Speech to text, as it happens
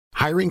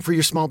Hiring for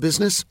your small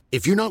business?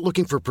 If you're not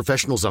looking for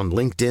professionals on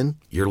LinkedIn,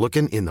 you're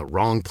looking in the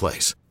wrong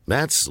place.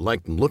 That's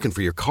like looking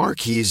for your car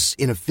keys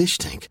in a fish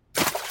tank.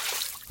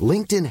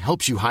 LinkedIn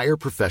helps you hire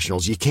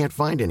professionals you can't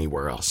find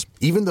anywhere else,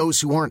 even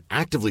those who aren't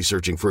actively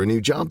searching for a new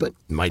job but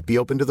might be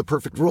open to the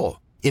perfect role.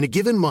 In a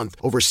given month,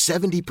 over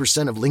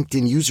 70% of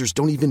LinkedIn users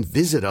don't even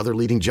visit other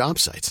leading job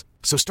sites.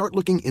 So start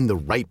looking in the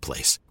right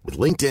place. With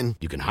LinkedIn,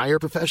 you can hire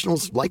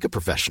professionals like a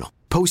professional.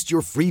 Post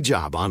your free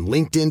job on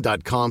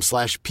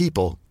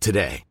linkedin.com/people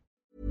today.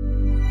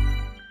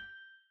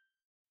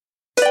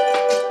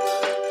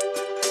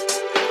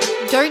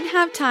 Don't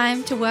have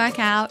time to work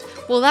out?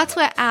 Well, that's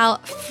where our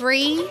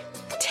free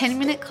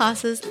 10-minute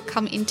classes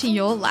come into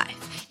your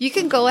life. You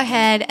can go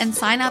ahead and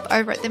sign up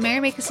over at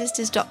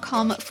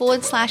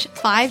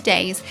themerrymakersisters.com/5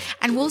 days,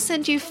 and we'll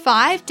send you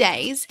 5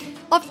 days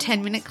of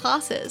 10-minute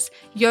classes.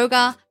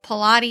 Yoga,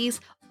 Pilates,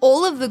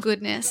 all of the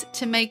goodness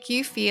to make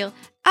you feel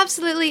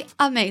absolutely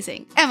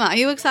amazing. Emma, are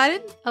you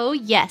excited? Oh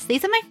yes,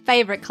 these are my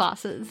favorite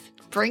classes.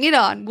 Bring it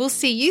on. We'll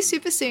see you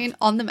super soon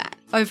on the mat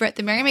over at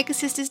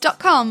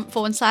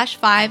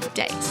themerrymakersisters.com/5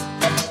 days.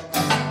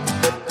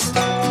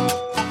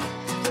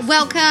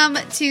 Welcome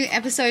to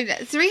episode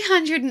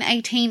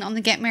 318 on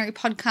the Get Merry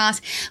podcast.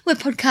 We're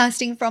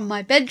podcasting from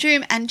my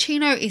bedroom and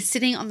Chino is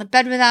sitting on the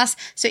bed with us.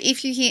 So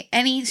if you hear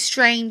any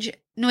strange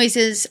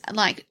noises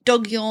like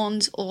dog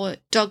yawns or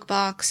dog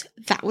barks,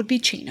 that would be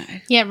Chino.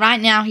 Yeah,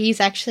 right now he's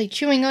actually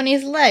chewing on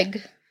his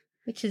leg,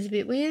 which is a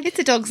bit weird. It's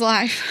a dog's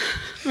life.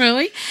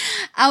 Really?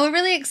 We're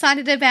really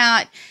excited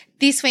about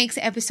this week's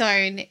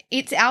episode.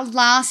 It's our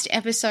last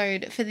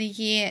episode for the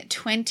year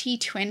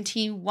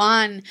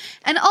 2021.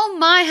 And oh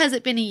my, has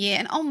it been a year?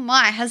 And oh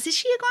my, has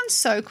this year gone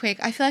so quick?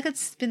 I feel like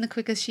it's been the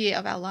quickest year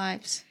of our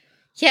lives.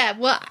 Yeah,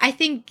 well,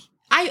 I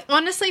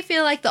honestly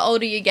feel like the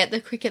older you get,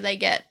 the quicker they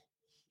get.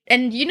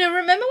 And,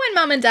 remember when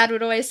Mum and Dad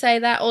would always say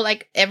that? Or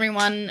like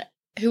everyone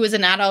who was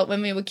an adult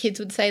when we were kids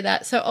would say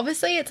that. So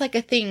obviously it's like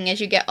a thing as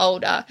you get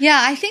older. Yeah,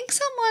 I think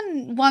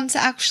someone once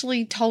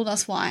actually told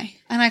us why.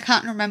 And I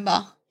can't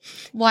remember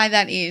why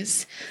that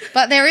is,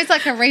 but there is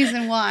like a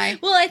reason why.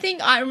 Well, I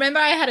remember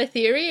I had a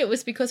theory. It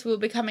was because we were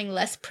becoming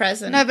less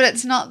present. No, but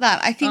it's not that.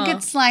 I think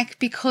it's like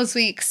because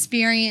we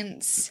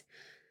experience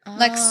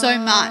like so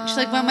much.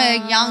 Like when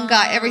we're younger,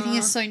 everything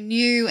is so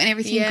new and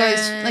everything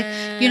goes like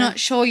you're not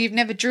sure, you've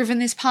never driven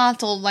this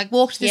path or like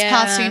walked this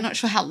path, so you're not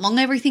sure how long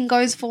everything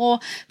goes for.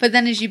 But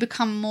then as you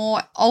become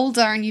more older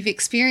and you've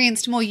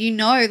experienced more,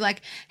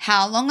 like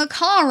how long a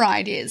car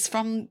ride is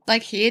from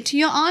like here to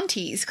your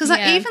auntie's. Because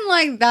even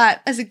like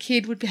that as a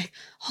kid would be like,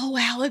 oh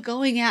wow, we're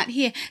going out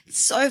here. It's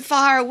so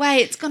far away.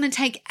 It's going to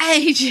take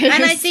ages.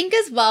 And I think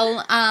as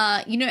well,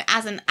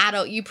 as an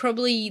adult, you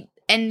probably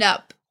end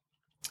up,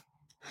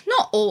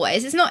 not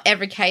always, it's not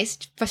every case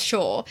for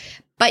sure,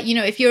 but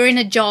if you're in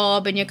a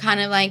job and you're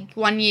kind of like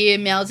one year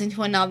melds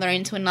into another,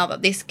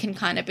 this can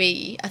kind of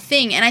be a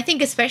thing. And I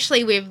think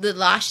especially with the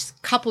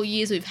last couple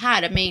years we've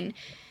had, end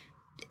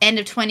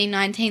of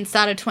 2019,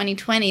 start of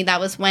 2020, that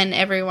was when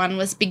everyone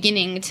was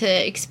beginning to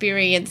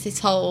experience this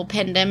whole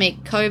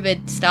pandemic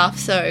COVID stuff.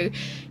 So,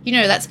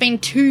 that's been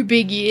 2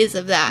 big years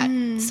of that.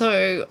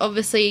 So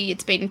obviously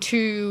it's been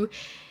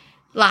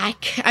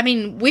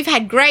we've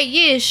had great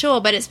years,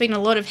 sure, but it's been a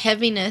lot of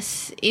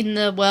heaviness in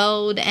the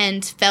world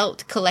and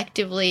felt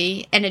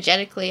collectively,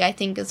 energetically, I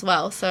think, as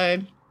well.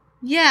 So,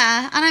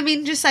 yeah.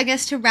 And just, I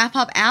guess, to wrap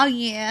up our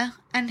year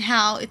and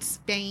how it's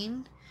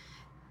been,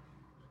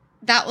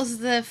 that was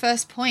the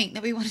first point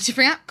that we wanted to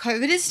bring up.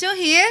 COVID is still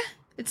here.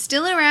 It's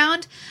still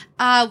around.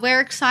 We're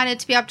excited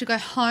to be able to go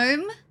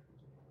home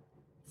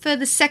for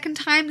the second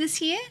time this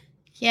year.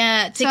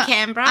 Yeah, to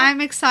Canberra. I'm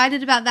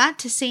excited about that,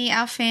 to see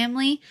our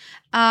family,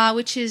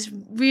 which is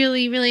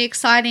really, really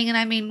exciting.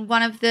 And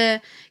one of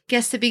the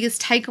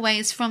biggest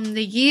takeaways from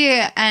the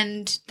year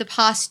and the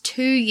past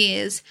 2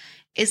 years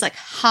is like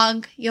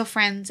hug your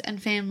friends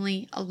and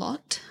family a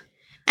lot.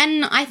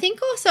 And I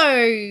think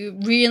also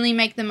really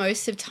make the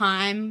most of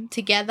time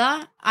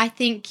together. I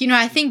think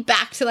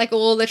back to like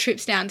all the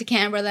trips down to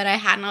Canberra that I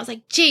had, and I was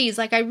like, geez,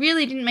 like I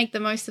really didn't make the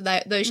most of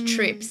those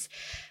trips.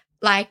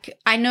 Like,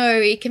 I know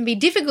it can be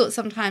difficult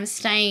sometimes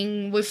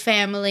staying with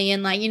family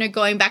and, like,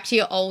 going back to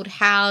your old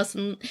house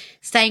and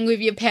staying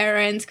with your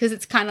parents, because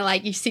it's kind of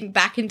like you sink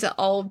back into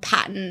old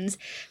patterns.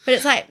 But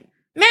it's like,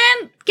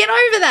 man, get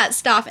over that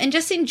stuff and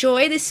just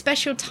enjoy this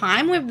special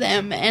time with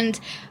them. And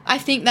I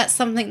think that's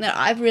something that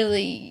I've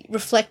really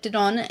reflected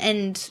on,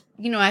 and,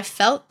 I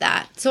felt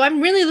that. So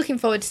I'm really looking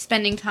forward to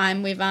spending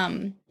time with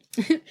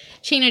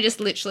Chino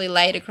just literally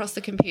laid across the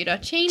computer.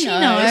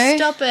 Chino,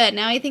 stop it.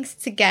 Now he thinks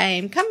it's a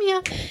game. Come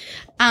here.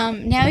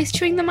 Now he's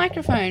chewing the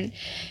microphone.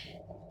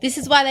 This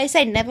is why they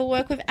say never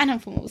work with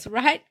animals,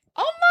 right?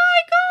 Oh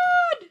my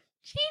God,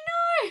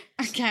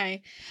 Chino.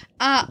 Okay.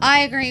 I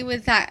agree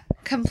with that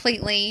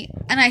completely.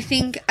 And I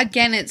think,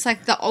 again, it's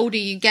like the older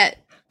you get,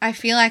 I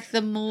feel like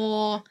the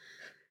more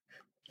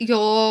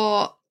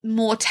your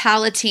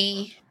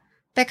mortality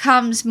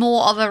becomes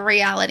more of a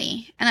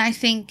reality. And I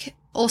think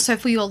also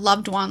for your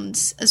loved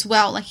ones as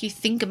well, like you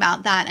think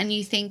about that and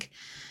you think,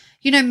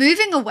 you know,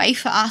 moving away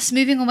for us,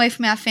 moving away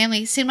from our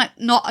family seemed like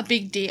not a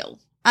big deal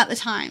at the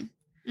time.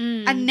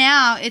 And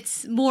now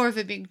it's more of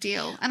a big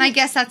deal. And I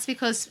guess that's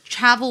because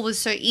travel was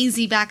so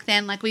easy back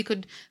then. Like we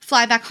could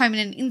fly back home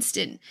in an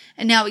instant,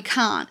 and now we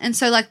can't. And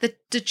so like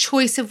the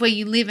choice of where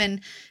you live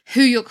and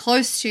who you're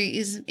close to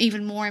is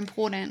even more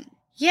important.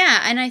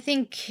 Yeah, and I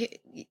think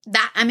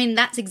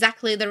that's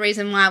exactly the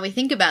reason why we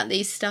think about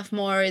these stuff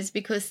more, is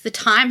because the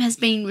time has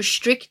been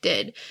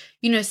restricted.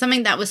 You know,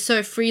 something that was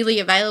so freely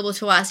available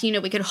to us, you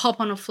know, we could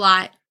hop on a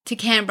flight to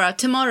Canberra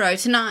tomorrow,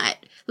 tonight,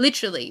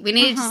 literally. We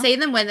needed to see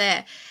them when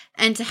they're,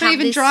 and to have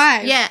this,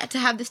 drive. Yeah, to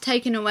have this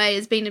taken away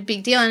has been a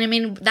big deal. And I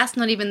mean, that's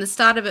not even the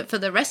start of it for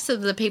the rest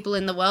of the people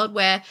in the world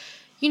where,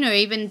 you know,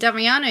 even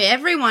Damiano,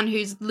 everyone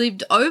who's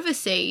lived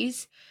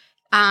overseas,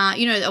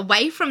 you know,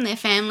 away from their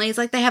families,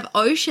 like they have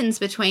oceans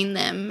between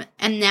them,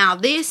 and now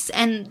this,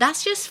 and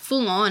that's just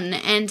full on.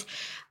 And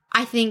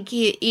I think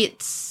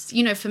it's,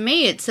 you know, for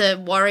me, it's a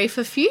worry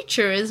for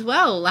future as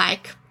well.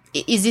 Like,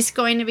 is this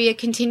going to be a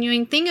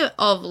continuing thing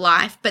of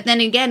life? But then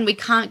again, we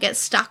can't get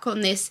stuck on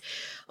this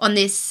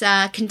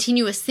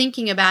continuous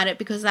thinking about it,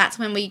 because that's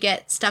when we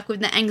get stuck with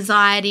the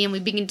anxiety and we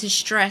begin to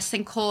stress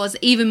and cause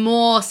even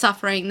more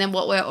suffering than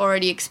what we're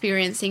already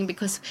experiencing,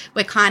 because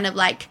we're kind of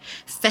like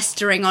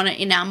festering on it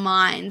in our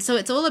mind. So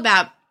it's all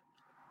about,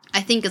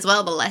 I think, as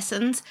well, the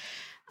lessons,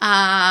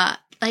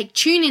 like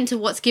tune into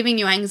what's giving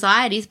you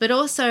anxieties, but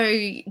also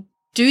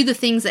do the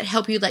things that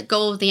help you let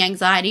go of the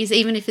anxieties,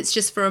 even if it's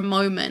just for a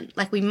moment.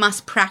 Like, we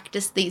must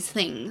practice these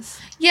things.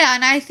 Yeah,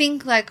 and I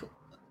think like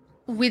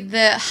with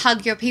the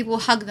hug your people,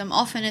 hug them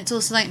often, it's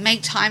also like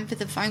make time for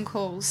the phone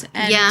calls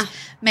and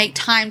make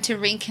time to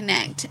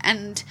reconnect,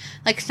 and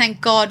like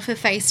thank God for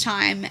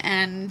FaceTime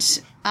and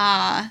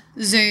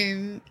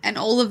Zoom and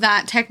all of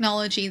that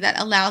technology that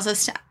allows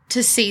us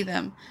to see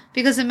them.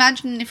 Because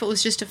imagine if it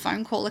was just a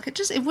phone call, like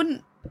it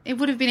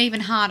would have been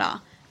even harder.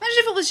 Imagine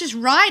if it was just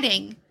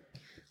writing.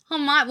 Oh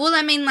my, well,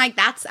 I mean, like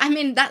that's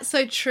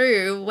so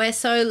true. We're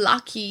so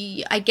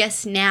lucky, I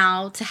guess,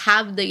 now to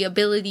have the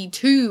ability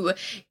to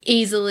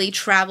easily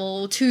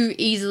travel, to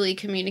easily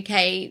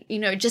communicate. You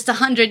know, just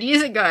 100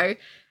 years ago,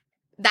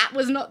 that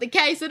was not the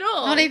case at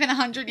all. Not even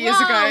 100 years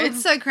ago.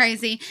 It's so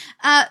crazy.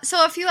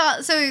 So a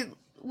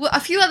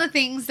few other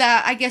things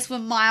that I guess were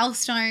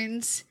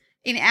milestones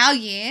in our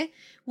year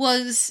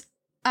was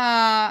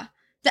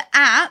the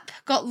app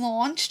got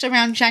launched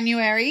around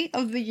January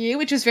of the year,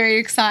 which was very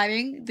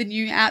exciting, the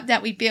new app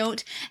that we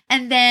built.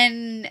 And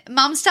then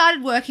Mum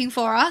started working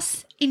for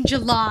us in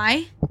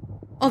July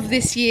of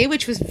this year,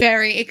 which was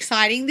very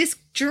exciting. This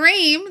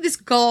dream, this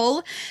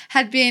goal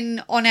had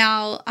been on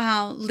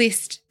our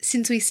list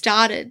since we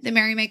started the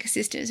Merrymaker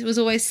Sisters. It was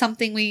always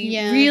something we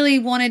really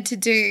wanted to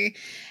do.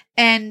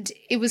 And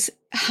it was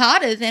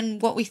harder than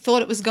what we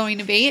thought it was going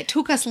to be. It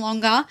took us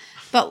longer,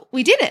 but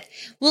we did it.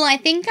 Well, I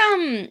think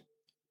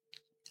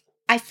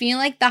I feel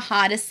like the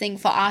hardest thing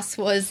for us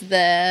was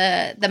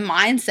the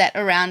mindset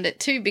around it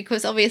too,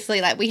 because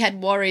obviously like we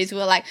had worries. We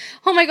were like,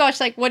 oh my gosh,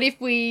 like what if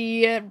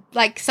we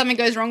like something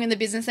goes wrong in the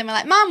business and we're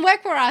like, Mom,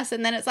 work for us.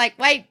 And then it's like,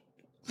 wait,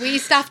 we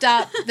stuffed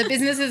up, the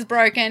business is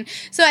broken.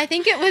 So I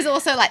think it was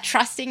also like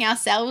trusting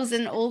ourselves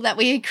and all that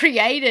we had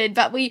created.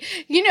 But we,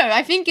 you know,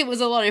 I think it was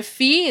a lot of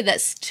fear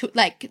that's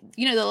like,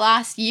 you know, the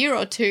last year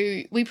or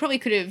two, we probably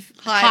could have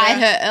hired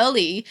her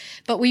early,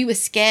 but we were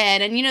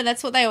scared. And, you know,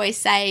 that's what they always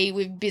say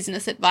with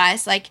business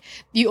advice. Like,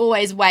 you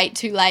always wait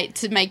too late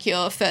to make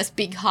your first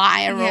big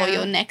hire or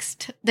the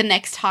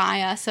next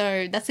hire.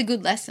 So that's a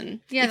good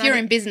lesson. Yeah, if you're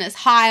in business,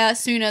 hire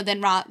sooner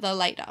than rather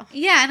later.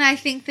 Yeah, and I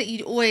think that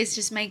you'd always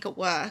just make it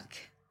work.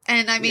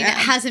 And I mean, it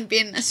hasn't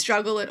been a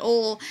struggle at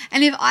all.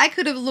 And if I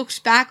could have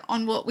looked back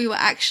on what we were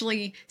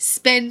actually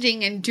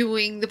spending and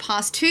doing the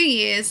past 2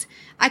 years,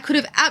 I could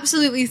have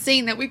absolutely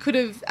seen that we could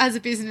have, as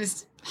a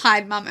business,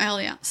 hired Mum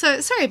earlier.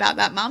 So sorry about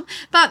that, Mum.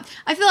 But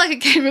I feel like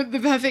it came at the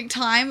perfect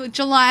time.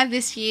 July of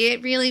this year,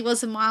 it really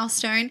was a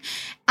milestone.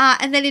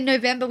 And then in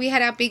November, we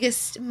had our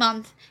biggest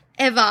month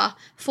ever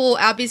for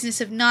our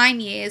business of 9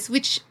 years,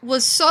 which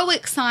was so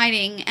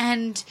exciting.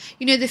 And,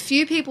 you know, the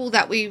few people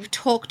that we've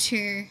talked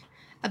to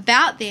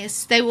about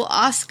this, they will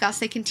ask us,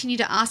 they continue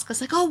to ask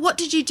us like, oh, what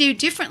did you do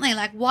differently?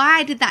 Like,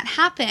 why did that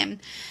happen?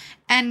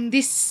 And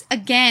this,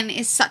 again,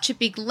 is such a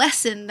big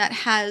lesson that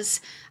has,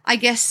 I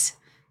guess,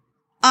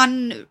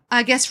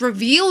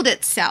 revealed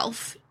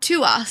itself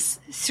to us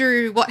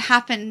through what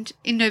happened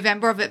in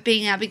November of it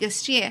being our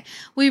biggest year.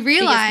 We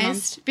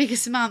realized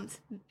biggest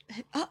month.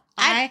 Oh,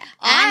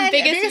 and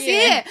biggest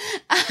year.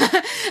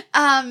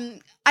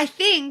 I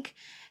think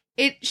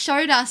it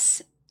showed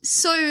us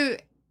so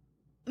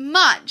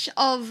much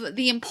of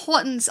the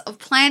importance of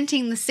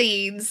planting the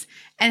seeds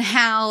and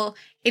how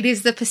it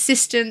is the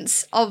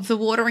persistence of the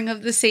watering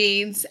of the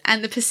seeds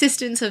and the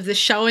persistence of the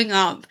showing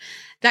up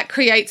that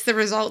creates the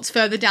results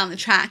further down the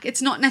track.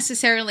 It's not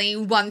necessarily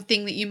one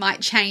thing that you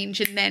might change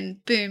and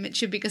then boom,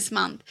 it's your biggest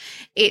month.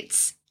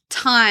 It's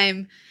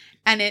time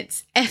and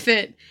it's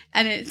effort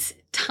and it's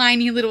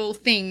tiny little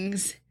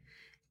things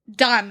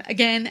done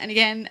again and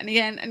again and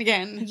again and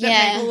again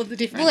that make all of the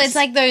difference. Well, it's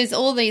like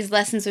all these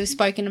lessons we've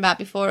spoken about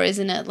before,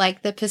 isn't it?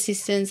 Like the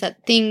persistence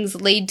that things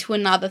lead to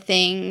another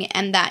thing,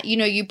 and that, you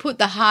know, you put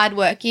the hard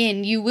work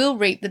in, you will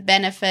reap the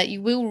benefit,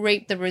 you will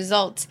reap the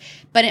results,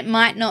 but it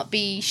might not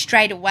be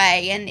straight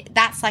away. And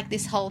that's like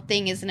this whole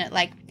thing, isn't it?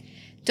 Like,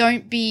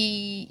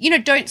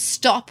 don't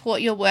stop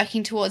what you're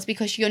working towards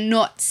because you're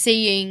not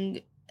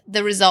seeing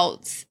the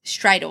results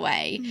straight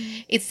away.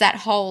 It's that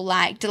whole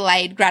like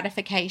delayed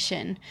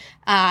gratification.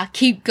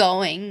 Keep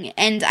going.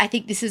 And I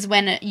think this is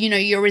when, you know,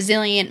 your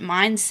resilient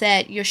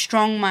mindset, your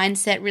strong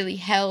mindset really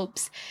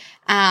helps.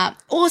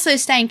 Also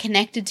staying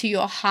connected to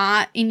your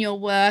heart in your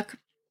work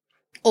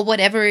or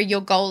whatever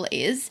your goal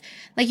is.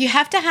 Like, you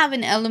have to have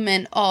an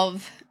element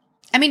of,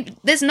 I mean,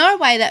 there's no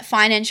way that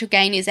financial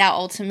gain is our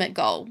ultimate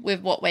goal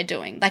with what we're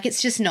doing. Like,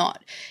 it's just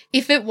not.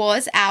 If it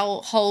was,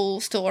 our whole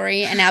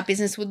story and our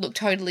business would look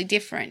totally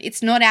different.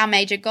 It's not our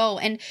major goal.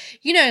 And,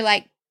 you know,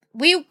 like,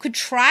 we could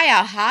try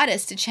our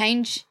hardest to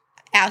change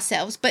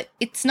ourselves, but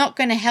it's not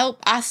going to help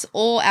us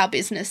or our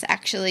business,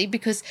 actually,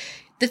 because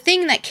the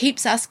thing that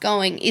keeps us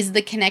going is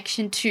the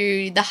connection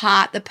to the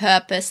heart, the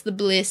purpose, the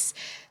bliss,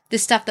 the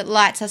stuff that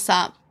lights us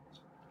up.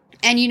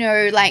 And, you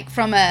know, like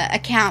from a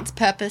accounts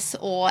purpose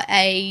or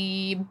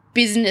a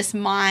business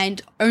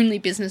mind, only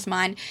business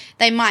mind,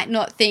 they might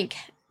not think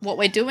what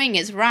we're doing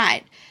is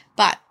right,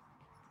 but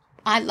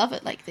I love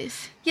it like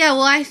this. Yeah,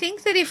 well, I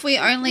think that if we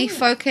only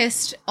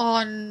focused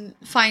on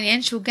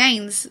financial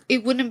gains,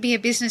 it wouldn't be a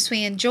business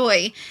we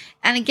enjoy.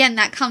 And again,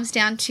 that comes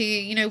down to,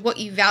 you know, what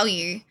you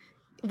value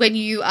when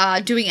you are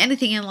doing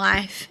anything in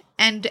life.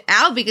 And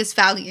our biggest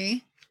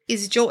value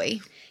is joy.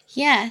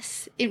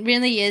 Yes, it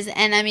really is.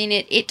 And I mean,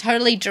 it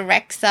totally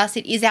directs us.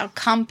 It is our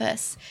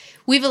compass.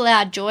 We've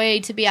allowed joy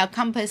to be our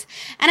compass.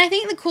 And I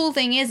think the cool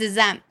thing is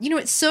that, you know,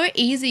 it's so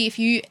easy if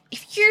you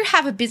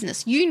have a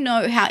business, you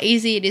know how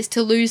easy it is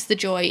to lose the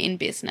joy in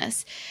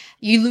business.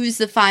 You lose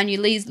the fun, you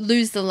lose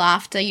the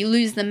laughter, you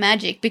lose the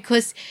magic,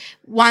 because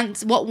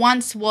what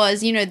once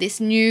was, you know, this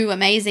new,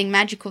 amazing,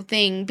 magical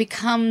thing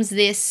becomes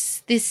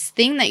this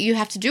thing that you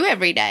have to do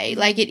every day.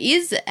 Like,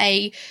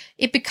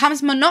 it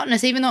becomes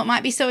monotonous, even though it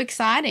might be so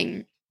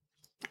exciting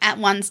at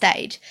one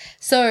stage.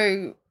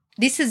 So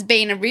this has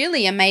been a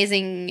really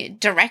amazing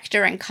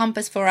director and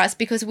compass for us,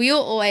 because we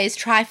will always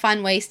try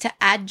find ways to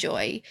add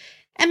joy.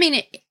 I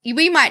mean,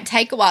 we might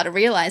take a while to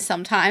realize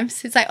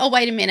sometimes. It's like, oh,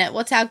 wait a minute,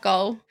 what's our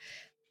goal?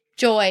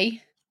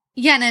 Joy.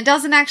 Yeah, and it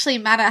doesn't actually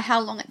matter how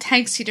long it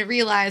takes you to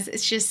realize.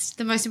 It's just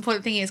the most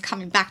important thing is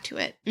coming back to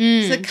it.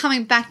 So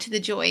coming back to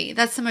the joy,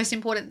 that's the most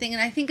important thing.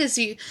 And I think as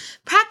you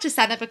practice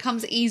that, it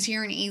becomes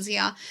easier and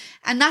easier.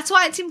 And that's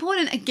why it's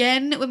important,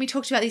 again, when we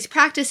talked about these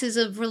practices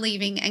of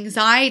relieving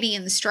anxiety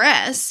and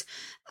stress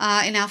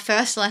in our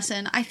first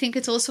lesson, I think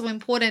it's also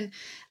important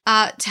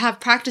to have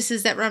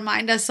practices that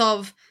remind us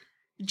of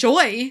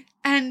joy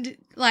and,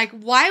 like,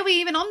 why are we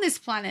even on this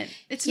planet?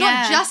 It's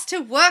not just to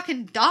work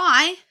and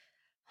die.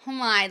 Oh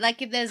my,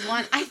 like, if there's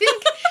one, I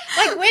think,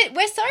 like,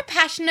 we're so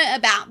passionate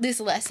about this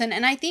lesson,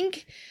 and I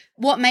think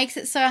what makes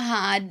it so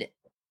hard,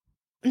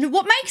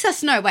 what makes us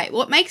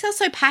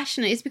so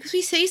passionate is because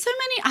we see so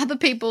many other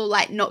people,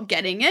 like, not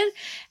getting it,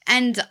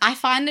 and I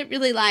find it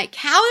really, like,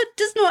 how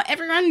does not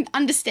everyone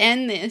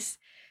understand this?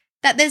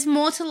 That there's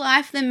more to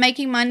life than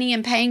making money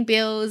and paying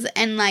bills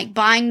and, like,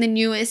 buying the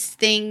newest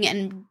thing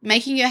and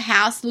making your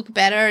house look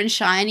better and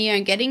shinier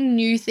and getting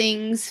new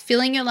things,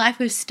 filling your life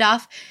with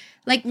stuff.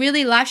 Like,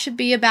 really, life should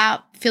be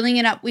about filling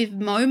it up with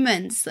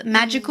moments,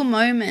 magical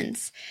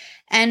moments.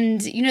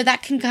 And, you know,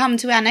 that can come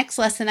to our next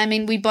lesson. I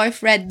mean, we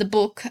both read the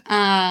book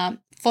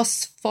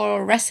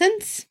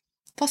Phosphorescence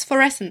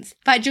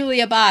by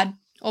Julia Baird.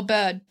 Or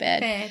Baird.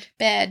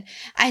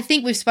 I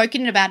think we've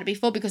spoken about it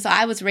before because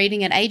I was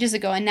reading it ages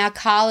ago, and now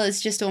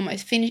Carla's just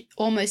almost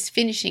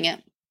finishing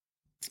it.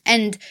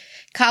 And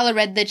Carla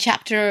read the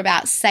chapter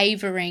about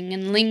savoring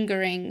and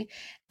lingering.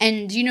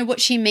 And, you know,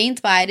 what she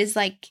means by it is,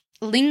 like,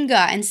 linger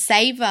and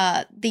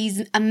savor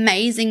these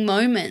amazing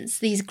moments,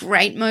 these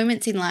great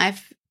moments in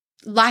life.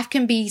 Life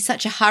can be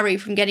such a hurry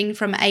from getting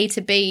from A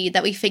to B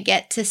that we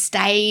forget to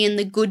stay in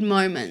the good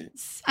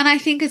moments. And I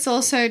think it's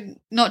also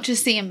not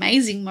just the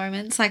amazing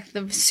moments, like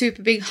the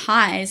super big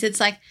highs. It's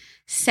like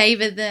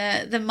savor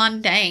the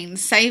mundane,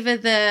 savor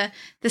the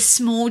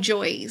small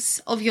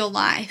joys of your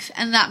life.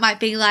 And that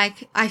might be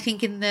like,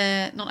 in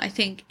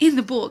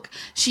the book,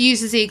 she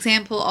uses the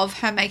example of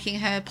her making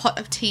her pot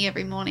of tea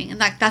every morning. And,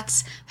 like,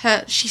 that's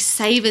her, she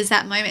savors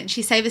that moment.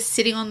 She savors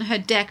sitting on her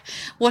deck,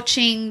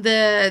 watching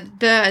the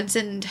birds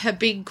and her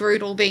big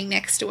Groodle being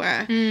next to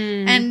her.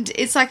 And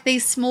it's like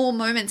these small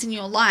moments in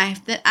your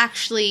life that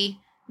actually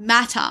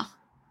matter.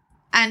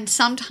 And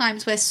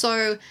sometimes we're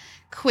so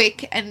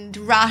quick and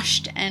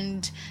rushed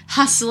and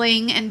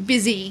hustling and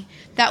busy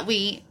that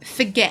we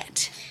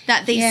forget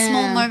that these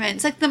small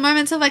moments, like the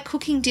moments of, like,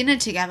 cooking dinner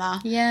together,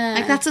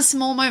 like, that's a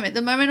small moment.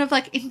 The moment of,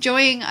 like,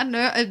 enjoying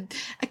a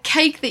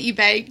cake that you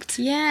baked,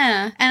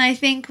 and I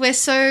think we're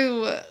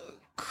so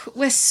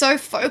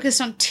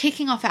focused on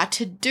ticking off our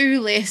to-do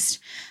list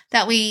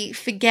that we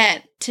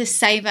forget to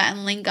savor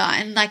and linger.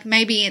 And like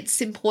maybe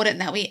it's important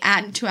that we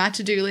add to our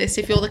to-do list.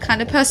 If you're the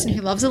kind of person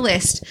who loves a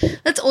list,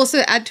 let's also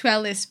add to our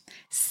list,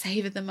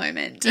 savor the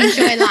moment.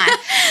 Enjoy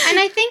life. And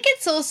I think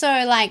it's also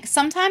like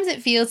sometimes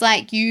it feels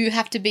like you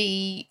have to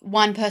be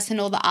one person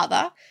or the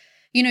other.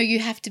 You know, you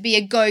have to be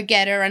a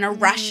go-getter and a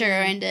rusher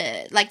and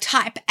a like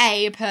type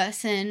A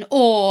person,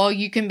 or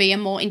you can be a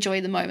more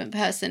enjoy the moment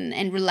person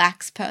and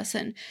relaxed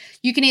person.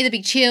 You can either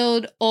be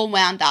chilled or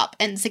wound up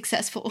and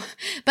successful.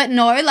 But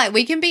no, like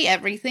we can be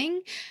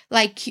everything.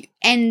 Like,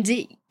 and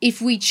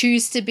if we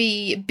choose to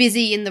be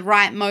busy in the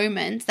right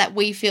moments that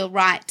we feel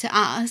right to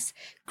us,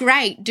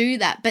 great, do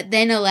that. But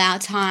then allow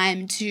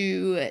time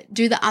to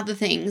do the other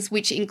things,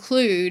 which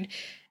include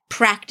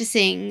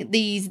practicing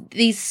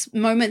these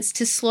moments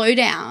to slow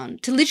down,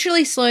 to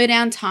literally slow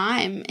down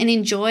time and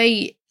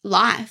enjoy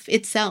life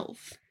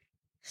itself.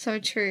 So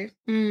true.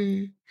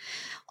 On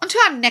to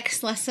our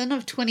next lesson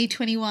of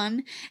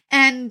 2021.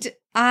 And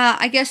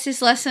I guess this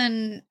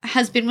lesson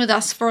has been with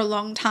us for a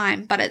long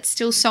time, but it's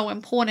still so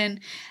important.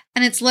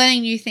 And it's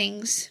learning new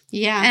things.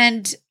 Yeah.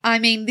 And I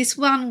mean, this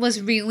one was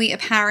really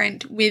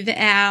apparent with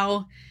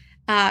our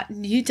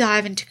new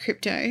dive into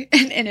crypto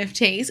and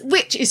NFTs,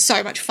 which is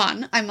so much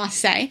fun, I must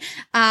say.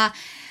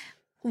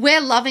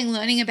 We're loving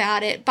learning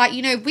about it. But,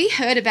 you know, we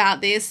heard about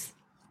this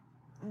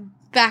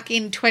back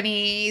in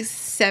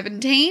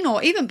 2017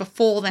 or even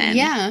before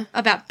then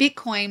about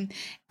Bitcoin.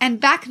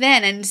 And back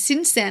then and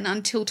since then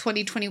until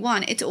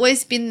 2021, it's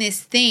always been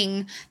this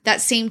thing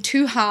that seemed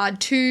too hard,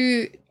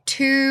 too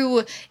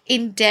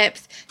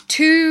in-depth,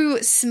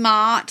 too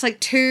smart,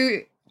 like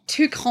too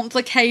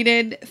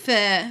complicated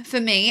for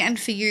me and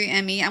for you,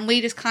 Emmy, and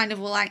we just kind of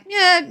were like,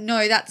 yeah,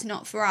 no, that's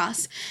not for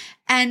us.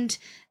 And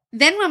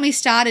then when we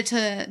started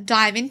to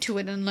dive into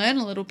it and learn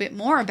a little bit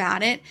more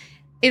about it,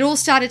 it all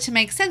started to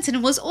make sense and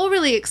it was all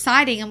really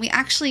exciting and we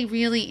actually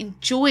really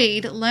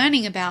enjoyed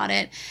learning about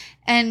it.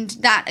 And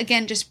that,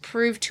 again, just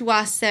proved to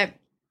us that,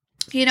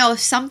 you know, if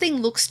something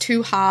looks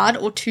too hard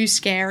or too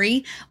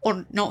scary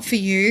or not for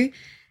you,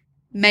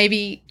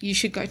 maybe you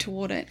should go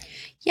toward it.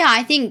 Yeah,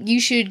 I think you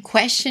should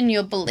question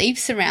your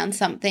beliefs around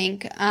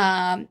something,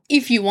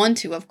 if you want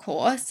to, of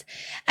course.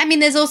 I mean,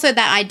 there's also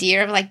that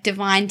idea of like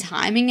divine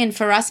timing. And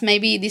for us,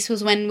 maybe this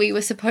was when we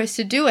were supposed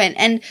to do it.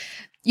 And,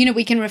 you know,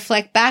 we can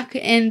reflect back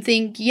and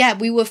think, yeah,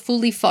 we were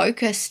fully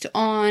focused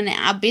on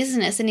our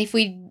business. And if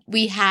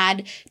we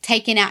had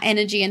taken our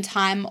energy and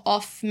time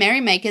off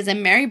Merrymakers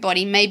and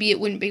Merrybody, maybe it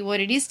wouldn't be what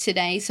it is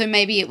today. So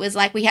maybe it was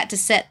like we had to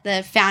set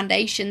the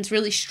foundations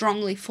really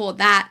strongly for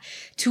that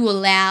to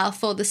allow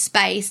for the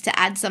space to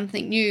add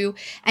something new.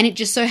 And it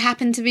just so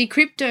happened to be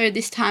crypto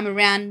this time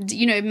around.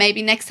 You know,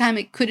 maybe next time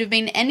it could have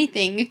been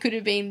anything. It could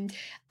have been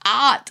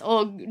art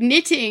or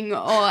knitting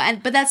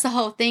but that's the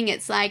whole thing.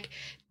 It's like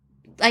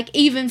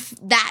even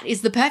that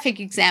is the perfect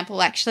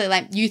example, actually.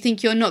 Like you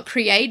think you're not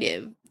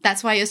creative.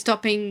 That's why you're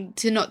stopping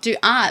to not do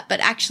art.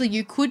 But actually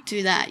you could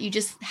do that. You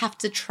just have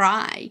to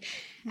try.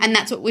 And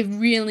that's what we've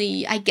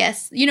really, I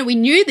guess, you know, we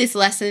knew this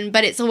lesson,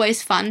 but it's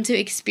always fun to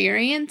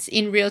experience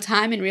in real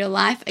time, in real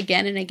life,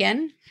 again and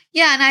again.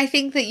 Yeah, and I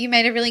think that you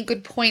made a really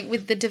good point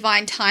with the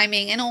divine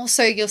timing and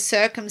also your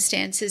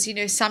circumstances. You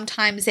know,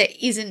 sometimes there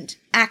isn't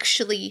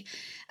actually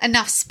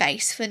enough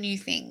space for new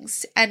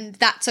things, and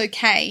that's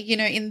okay. You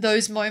know, in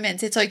those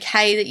moments, it's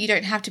okay that you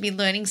don't have to be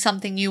learning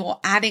something new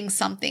or adding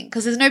something,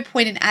 because there's no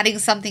point in adding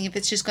something if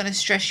it's just going to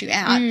stress you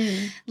out.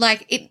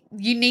 Like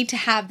you need to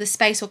have the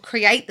space or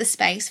create the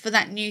space for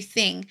that new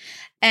thing.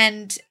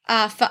 And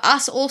for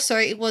us also,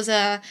 it was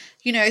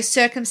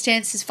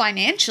circumstances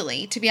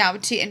financially to be able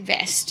to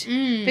invest.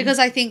 Because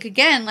I think,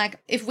 again, like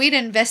if we'd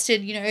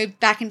invested, you know,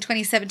 back in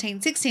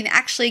 2017, 16,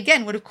 actually,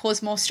 again, would have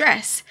caused more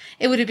stress.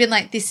 It would have been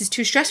like, this is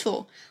too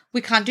stressful.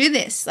 We can't do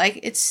this. Like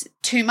it's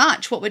too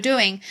much what we're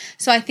doing.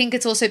 So I think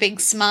it's also being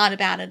smart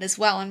about it as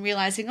well and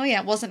realizing, oh yeah,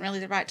 it wasn't really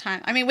the right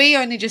time. I mean, we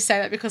only just say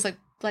that because like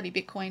bloody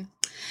Bitcoin.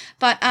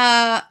 But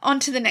on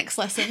to the next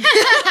lesson.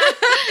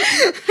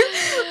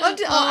 And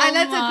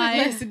that's a good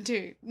lesson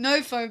too.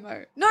 No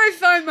FOMO. No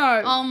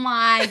FOMO. Oh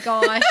my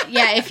gosh.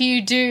 Yeah, if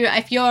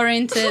you're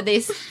into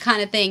this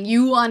kind of thing,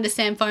 you will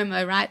understand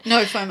FOMO, right?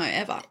 No FOMO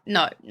ever.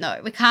 No.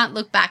 We can't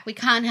look back. We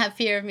can't have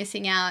fear of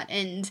missing out,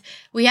 and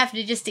we have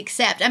to just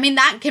accept. I mean,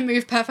 that can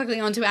move perfectly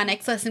onto our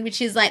next lesson,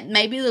 which is like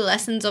maybe the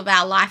lessons of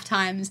our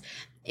lifetimes.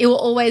 It will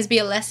always be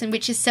a lesson,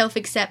 which is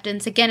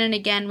self-acceptance. Again and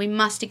again, we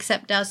must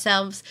accept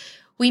ourselves.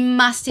 We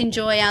must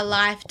enjoy our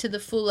life to the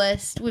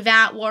fullest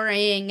without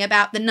worrying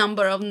about the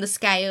number on the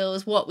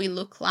scales, what we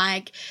look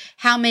like,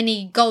 how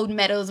many gold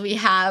medals we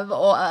have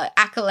or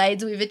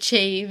accolades we've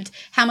achieved,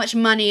 how much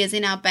money is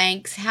in our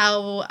banks,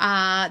 how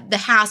the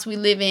house we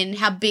live in,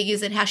 how big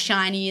is it, how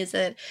shiny is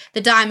it,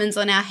 the diamonds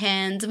on our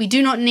hands. We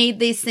do not need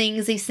these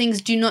things. These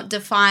things do not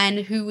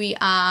define who we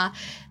are.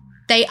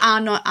 They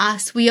are not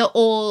us. We are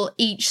all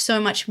each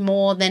so much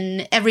more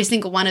than every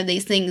single one of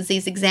these things,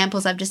 these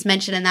examples I've just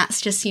mentioned, and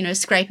that's just, you know,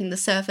 scraping the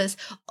surface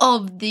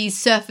of these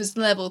surface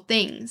level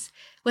things.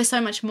 We're so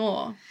much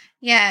more.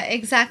 Yeah,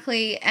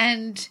 exactly.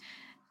 And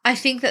I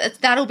think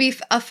that that'll be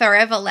a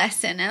forever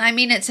lesson. And I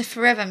mean, it's a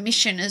forever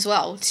mission as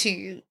well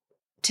to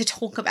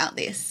talk about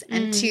this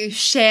and to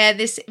share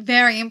this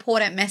very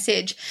important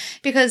message,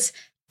 because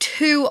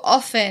too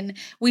often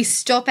we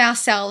stop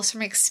ourselves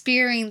from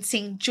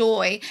experiencing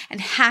joy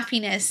and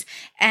happiness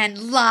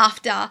and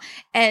laughter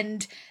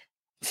and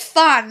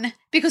fun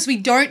because we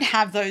don't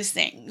have those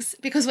things,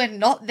 because we're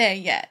not there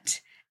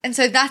yet. And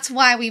so that's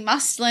why we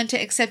must learn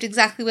to accept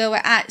exactly where we're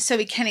at so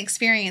we can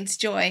experience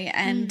joy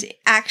and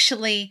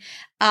actually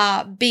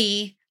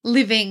be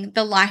living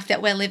the life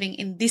that we're living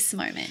in this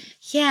moment.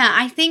 Yeah,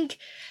 I think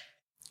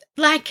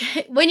like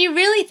when you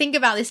really think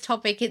about this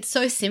topic, it's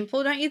so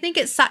simple, don't you think?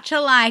 It's such a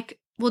like,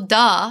 well,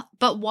 duh,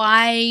 but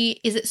why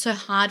is it so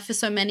hard for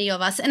so many of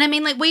us? And I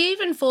mean, like, we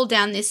even fall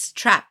down this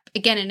trap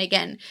again and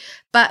again,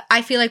 but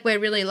I feel like we're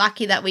really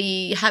lucky that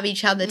we have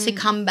each other to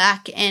come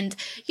back and,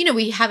 you know,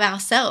 we have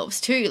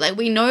ourselves too. Like,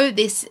 we know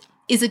this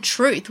is a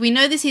truth. We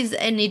know this is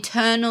an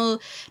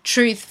eternal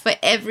truth for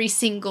every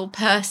single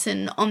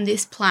person on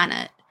this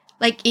planet.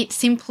 Like, it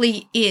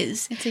simply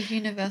is. It's a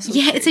universal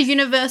truth. Yeah, it's a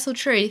universal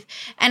truth.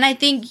 And I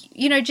think,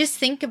 you know, just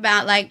think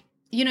about, like,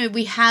 you know,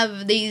 we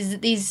have these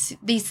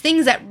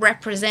things that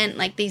represent,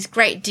 like, these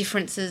great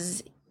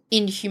differences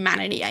in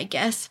humanity, I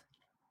guess.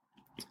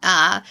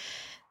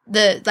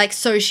 The, like,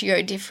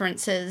 socio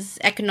differences,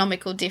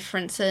 economical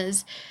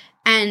differences,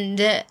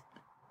 and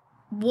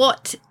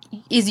what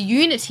is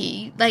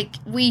unity. Like,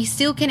 we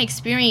still can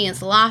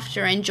experience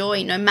laughter and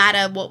joy no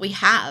matter what we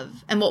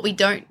have and what we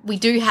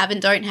do have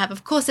and don't have.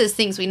 Of course, there's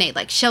things we need,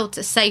 like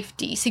shelter,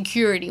 safety,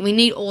 security. We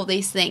need all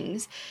these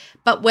things.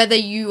 But whether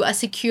you are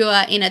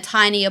secure in a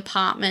tiny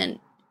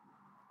apartment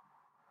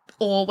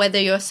or whether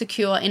you're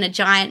secure in a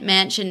giant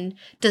mansion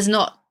does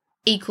not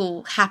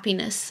equal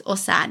happiness or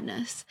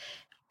sadness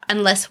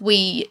unless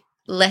we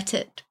let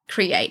it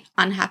create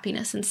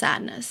unhappiness and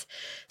sadness.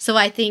 So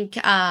I think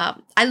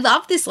I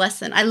love this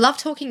lesson. I love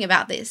talking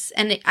about this.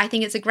 And I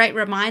think it's a great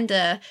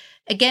reminder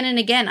again and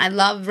again. I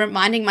love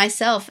reminding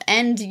myself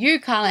and you,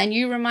 Carla, and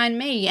you remind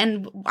me.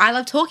 And I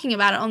love talking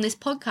about it on this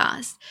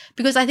podcast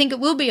because I think it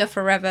will be a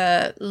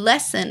forever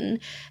lesson,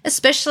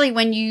 especially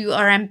when you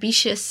are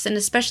ambitious and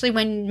especially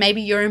when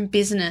maybe you're in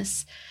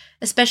business,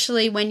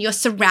 especially when you're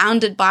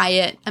surrounded by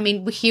it. I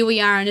mean, here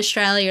we are in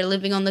Australia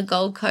living on the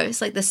Gold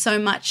Coast. Like, there's so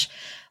much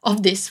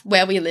of this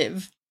where we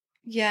live.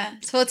 Yeah.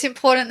 So it's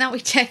important that we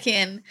check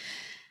in.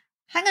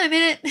 Hang on a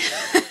minute.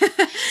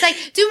 It's like,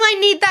 do I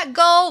need that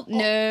goal?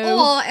 No.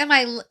 Or am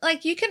I,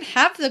 like, you can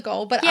have the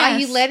goal, but are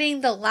you letting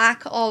the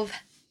lack of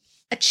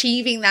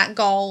achieving that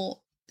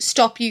goal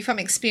stop you from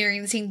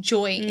experiencing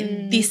joy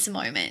in this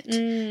moment?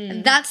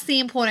 And that's the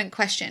important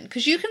question,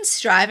 because you can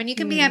strive and you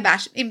can be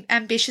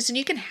ambitious and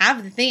you can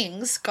have the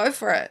things. Go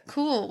for it.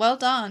 Cool. Well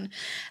done.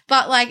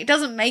 But, like, it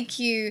doesn't make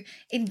you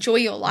enjoy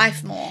your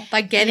life more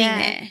by getting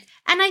there.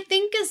 And I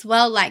think as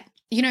well, like,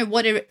 you know,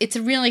 it's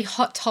a really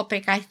hot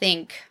topic, I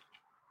think,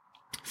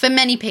 for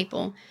many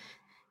people,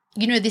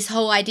 you know, this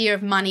whole idea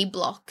of money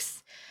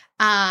blocks.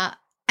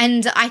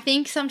 And I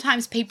think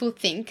sometimes people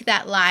think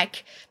that,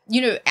 like,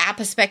 you know, our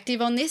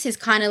perspective on this is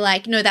kind of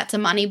like, no, that's a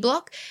money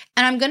block.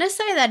 And I'm going to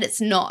say that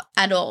it's not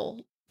at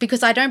all,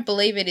 because I don't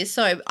believe it is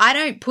so. I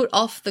don't put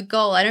off the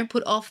goal. I don't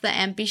put off the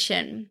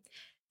ambition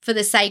for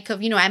the sake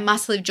of, you know, I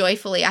must live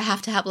joyfully. I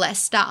have to have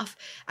less stuff.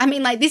 I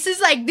mean, like, this is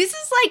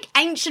like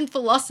ancient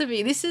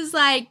philosophy. This is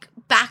like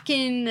back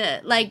in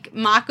like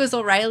Marcus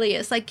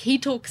Aurelius. Like, he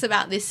talks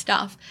about this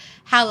stuff,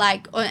 how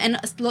like, and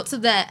lots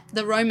of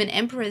the Roman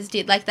emperors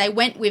did, like, they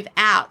went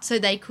without so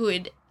they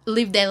could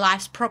live their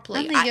lives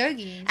properly.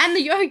 And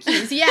the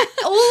yogis, yeah.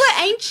 All the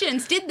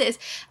ancients did this.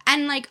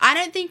 And, like, I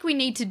don't think we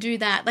need to do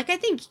that. Like, I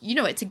think, you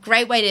know, it's a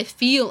great way to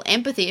feel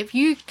empathy. If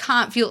you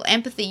can't feel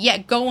empathy,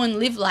 go and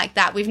live like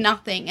that with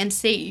nothing and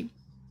see.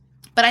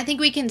 But I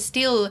think we can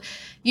still,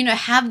 you know,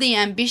 have the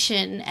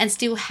ambition and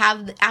still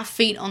have our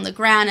feet on the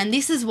ground. And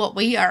this is what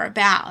we are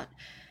about.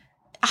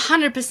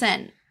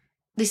 100%.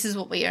 This is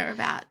what we are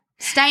about.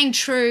 Staying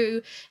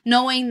true,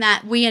 knowing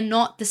that we are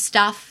not the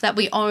stuff that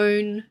we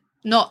own,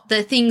 not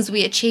the things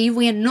we achieve.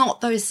 We are not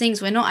those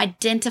things. We're not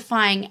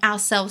identifying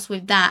ourselves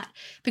with that.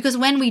 Because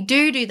when we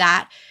do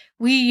that,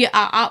 we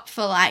are up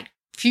for, like,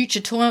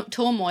 future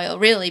turmoil,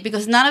 really,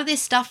 because none of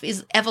this stuff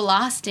is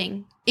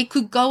everlasting. It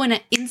could go in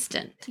an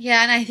instant.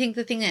 Yeah, and I think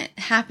the thing that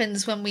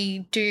happens when we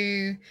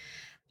do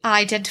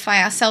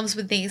identify ourselves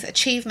with these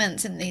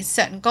achievements and these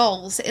certain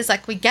goals is,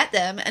 like, we get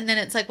them and then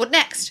it's like, what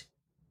next?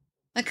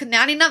 Like,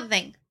 now I need another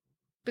thing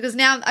because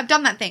now I've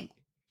done that thing.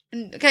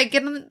 And, okay,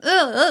 get them,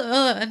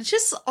 and it's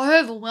just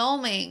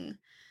overwhelming.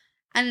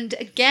 And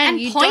again,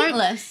 and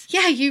pointless.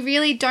 You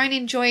really don't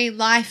enjoy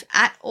life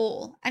at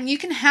all. And you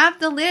can have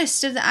the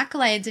list of the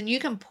accolades and you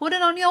can put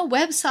it on your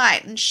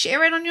website and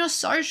share it on your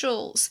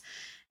socials.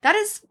 That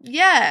is,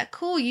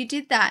 cool, you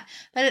did that.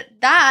 But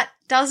that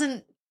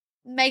doesn't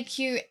make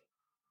you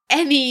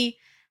any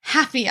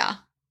happier,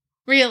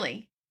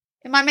 really.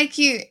 It might make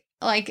you,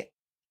 like,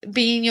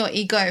 be in your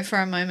ego for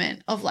a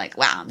moment of, like,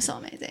 wow, I'm so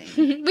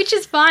amazing. Which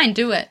is fine,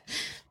 do it.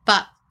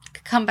 But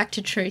come back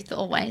to truth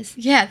always.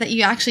 Yeah, that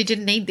you actually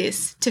didn't need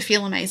this to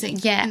feel amazing.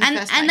 Yeah,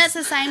 and that's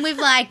the same with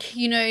like,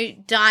 you know,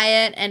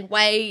 diet and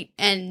weight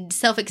and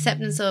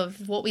self-acceptance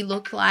of what we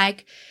look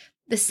like.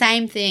 The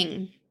same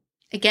thing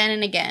again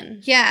and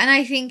again. Yeah, and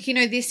I think, you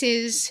know, this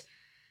is,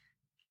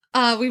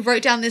 we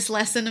wrote down this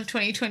lesson of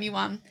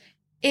 2021.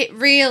 It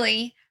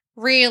really,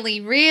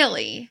 really,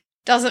 really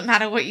doesn't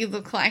matter what you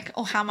look like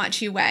or how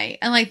much you weigh.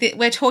 And like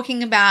we're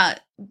talking about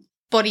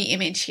body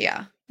image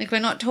here. Like we're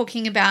not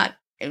talking about,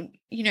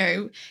 you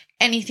know,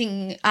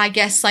 anything, I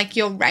guess, like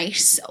your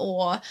race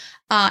or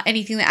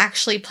anything that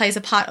actually plays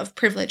a part of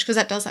privilege, because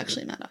that does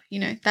actually matter. You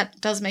know,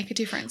 that does make a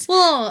difference.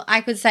 Well,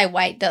 I could say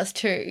weight does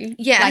too.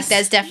 Yes. Like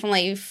there's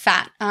definitely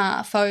fat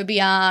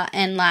phobia,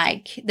 and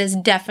like there's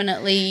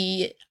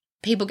definitely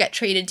people get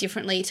treated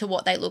differently to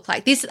what they look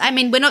like. This, I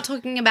mean, we're not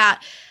talking about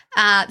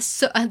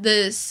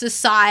the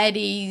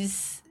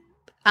society's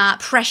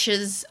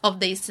pressures of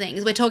these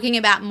things. We're talking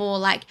about more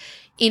like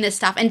inner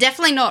stuff, and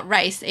definitely not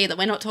race either.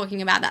 We're not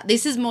talking about that.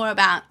 This is more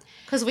about,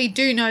 because we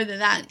do know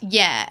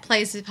that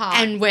plays a part,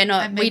 and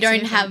we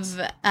don't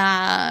have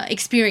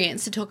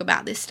experience to talk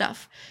about this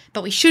stuff,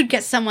 but we should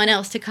get someone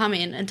else to come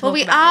in and talk. Well,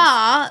 we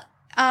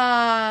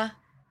are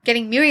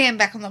getting Miriam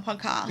back on the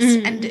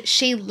podcast, and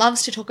she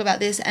loves to talk about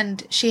this,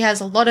 and she has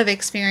a lot of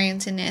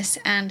experience in this,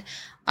 and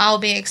I'll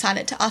be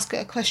excited to ask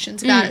her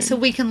questions about it so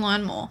we can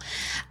learn more.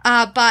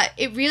 But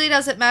it really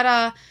doesn't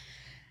matter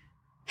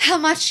how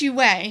much you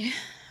weigh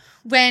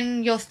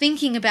when you're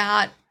thinking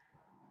about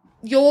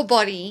your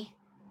body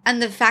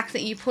and the fact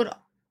that you put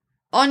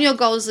on your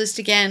goals list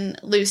again,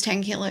 lose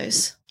 10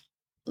 kilos,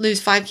 lose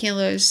 5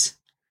 kilos,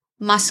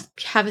 must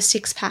have a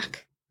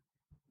six-pack,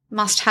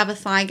 must have a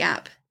thigh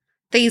gap,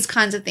 these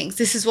kinds of things.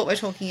 This is what we're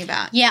talking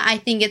about. Yeah, I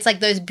think it's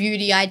like those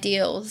beauty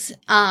ideals.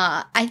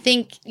 I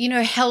think, you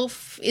know,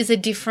 health is a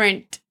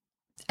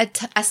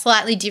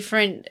slightly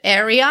different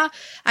area.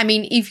 I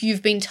mean, if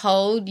you've been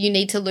told you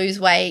need to lose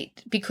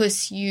weight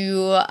because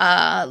you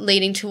are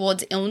leading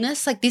towards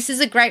illness, like this is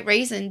a great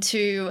reason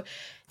to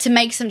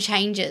make some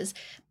changes.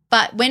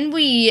 But when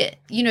we,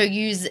 you know,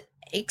 use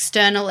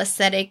external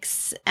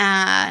aesthetics,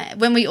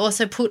 when we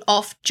also put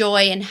off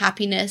joy and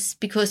happiness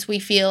because we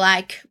feel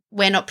like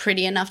we're not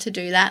pretty enough to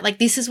do that, like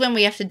this is when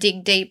we have to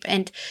dig deep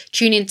and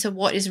tune into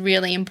what is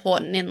really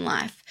important in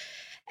life.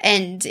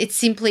 And it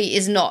simply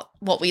is not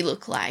what we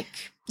look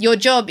like. Your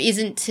job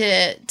isn't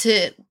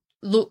to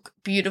look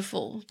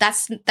beautiful.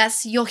 That's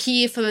you're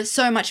here for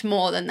so much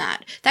more than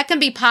that. That can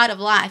be part of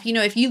life. You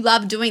know, if you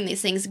love doing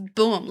these things,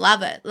 boom,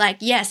 love it. Like,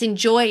 yes,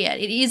 enjoy it.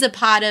 It is a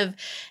part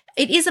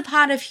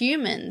of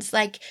humans.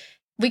 Like,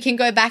 we can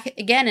go back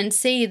again and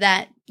see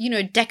that, you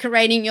know,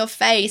 decorating your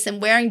face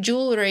and wearing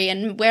jewelry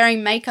and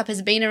wearing makeup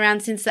has been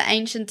around since the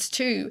ancients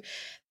too.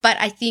 But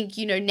I think,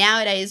 you know,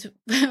 nowadays,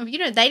 you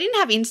know, they didn't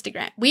have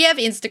Instagram. We have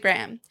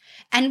Instagram.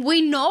 And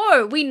we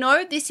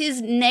know this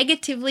is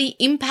negatively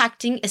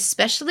impacting,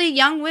 especially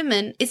young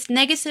women. It's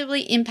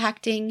negatively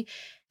impacting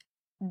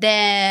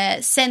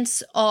their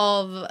sense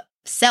of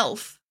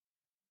self.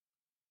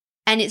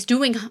 And it's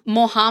doing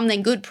more harm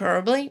than good,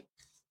 probably.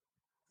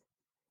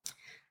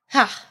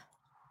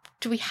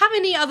 Do we have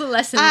any other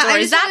lessons, or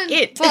is that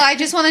it? Well, I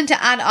just wanted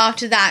to add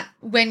after that,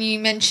 when you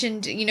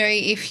mentioned, you know,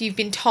 if you've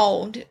been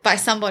told by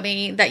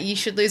somebody that you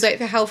should lose weight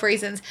for health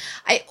reasons,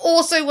 I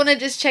also want to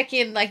just check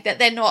in, like, that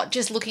they're not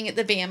just looking at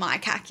the BMI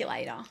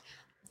calculator.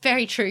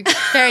 Very true.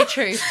 Very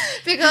true.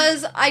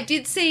 Because I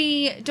did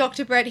see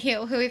Dr. Brett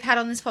Hill, who we've had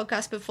on this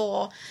podcast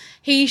before.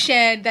 He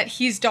shared that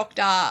his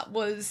doctor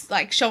was,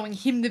 like, showing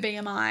him the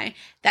BMI,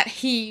 that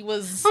he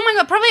was... Oh, my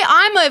God, probably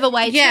I'm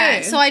overweight, yeah,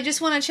 too. So I just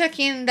want to check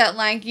in that,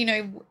 like, you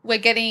know, we're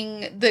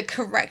getting the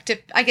correct,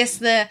 I guess,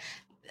 the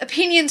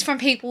opinions from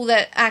people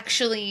that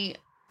actually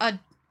are...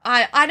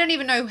 I don't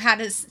even know how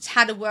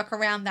to work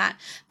around that,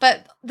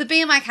 but the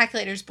BMI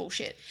calculator is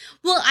bullshit.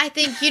 Well, I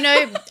think, you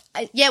know,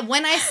 yeah,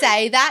 when I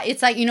say that,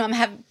 it's like, you know,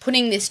 I'm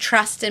putting this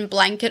trust and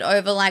blanket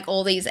over like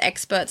all these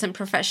experts and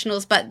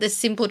professionals, but the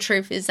simple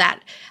truth is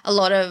that a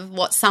lot of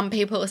what some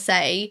people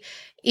say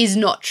is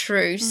not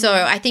true. Mm-hmm.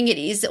 So I think it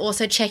is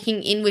also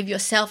checking in with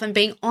yourself and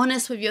being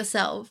honest with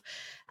yourself,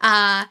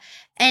 and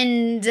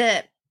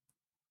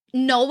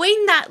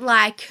knowing that,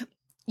 like,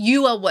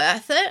 you are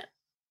worth it.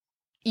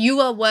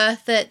 You are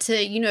worth it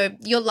to, you know,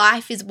 your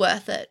life is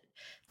worth it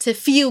to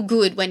feel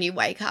good when you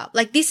wake up.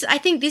 Like this, I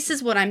think this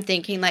is what I'm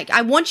thinking. Like,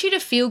 I want you to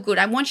feel good.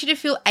 I want you to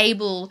feel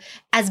able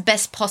as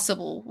best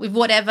possible with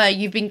whatever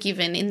you've been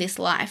given in this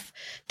life.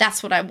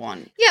 That's what I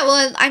want. Yeah,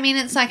 well, I mean,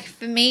 it's like,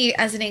 for me,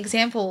 as an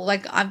example,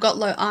 like, I've got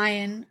low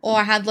iron or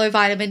I had low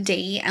vitamin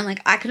D, and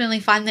like, I could only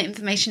find the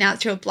information out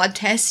through a blood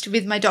test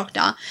with my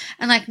doctor.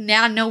 And like,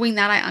 now knowing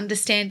that, I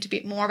understand a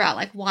bit more about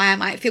like why I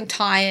might feel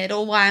tired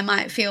or why I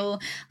might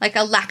feel like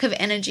a lack of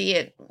energy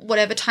at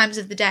whatever times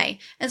of the day.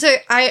 And so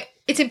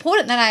it's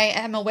important that I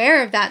am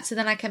aware of that so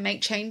then I can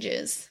make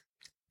changes.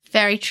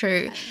 Very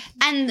true.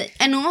 And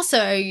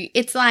also,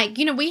 it's like,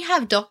 you know, we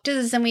have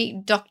doctors and we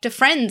doctor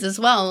friends as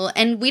well,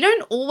 and we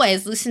don't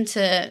always listen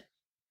to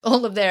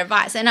all of their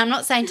advice. And I'm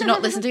not saying to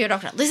not listen to your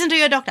doctor. Listen to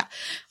your doctor.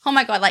 Oh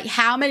my God, like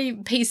how many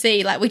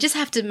PC, like we just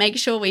have to make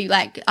sure we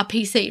like are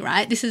PC,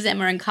 right? This is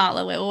Emma and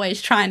Carla. We're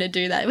always trying to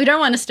do that. We don't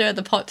want to stir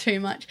the pot too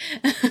much.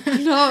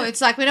 No,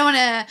 it's like we don't want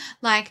to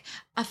like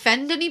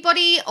offend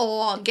anybody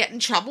or get in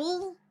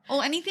trouble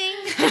or anything.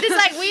 It's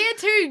like we are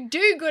two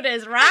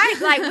do-gooders, right?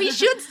 Like we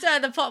should stir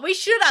the pot. We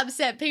should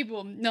upset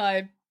people.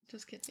 No.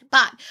 Just kidding.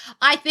 But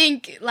I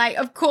think, like,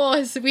 of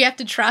course, we have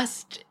to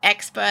trust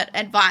expert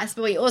advice,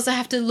 but we also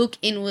have to look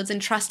inwards and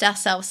trust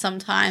ourselves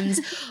sometimes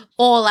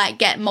or, like,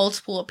 get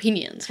multiple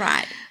opinions,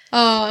 right?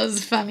 Oh,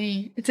 it's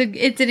funny. It's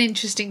an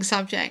interesting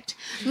subject.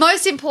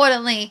 Most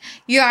importantly,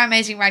 you are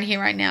amazing right here,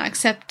 right now.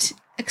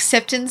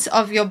 Acceptance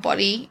of your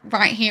body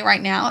right here,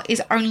 right now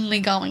is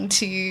only going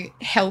to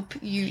help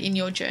you in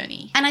your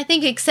journey. And I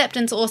think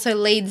acceptance also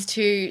leads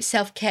to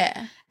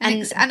self-care.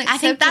 And I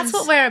think that's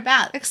what we're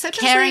about.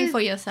 Caring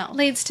for yourself.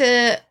 Leads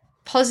to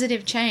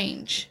positive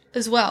change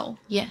as well.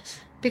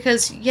 Yes.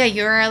 Because, yeah,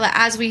 you're,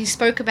 as we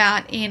spoke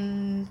about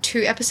in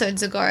 2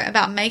 episodes ago,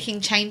 about making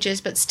changes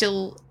but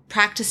still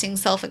practicing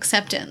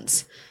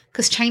self-acceptance.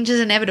 Because change is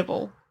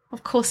inevitable.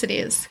 Of course it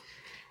is.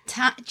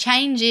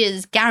 Change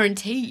is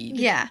guaranteed.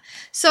 Yeah.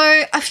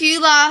 So a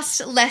few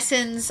last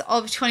lessons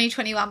of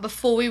 2021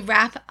 before we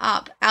wrap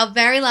up our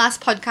very last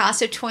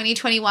podcast of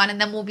 2021,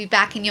 and then we'll be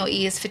back in your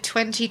ears for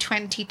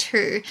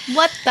 2022.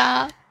 What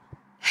the?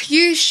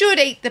 You should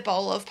eat the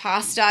bowl of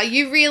pasta.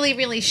 You really,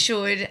 really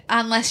should,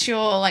 unless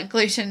you're like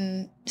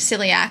gluten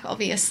celiac,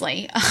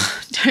 obviously.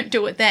 Don't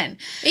do it then.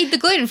 Eat the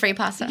gluten-free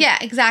pasta. Yeah,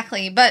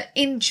 exactly. But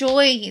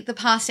enjoy the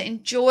pasta,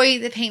 enjoy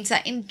the pizza,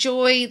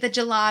 enjoy the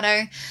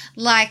gelato.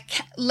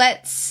 Like,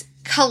 let's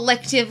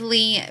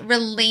collectively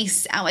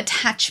release our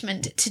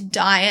attachment to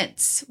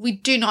diets. We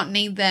do not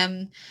need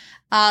them.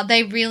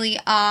 They really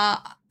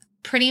are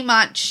pretty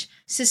much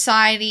a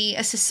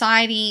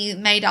society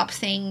made up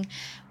thing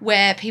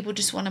where people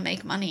just want to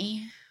make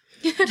money.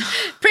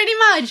 Pretty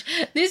much.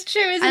 This is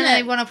true, isn't it? And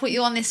they want to put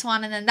you on this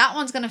one, and then that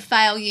one's going to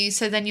fail you,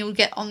 so then you'll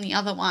get on the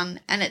other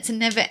one. And it's a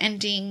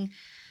never-ending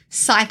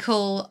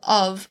cycle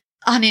of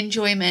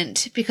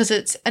unenjoyment because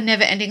it's a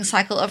never-ending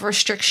cycle of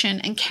restriction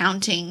and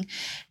counting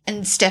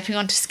and stepping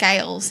onto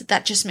scales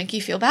that just make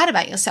you feel bad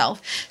about yourself.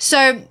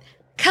 So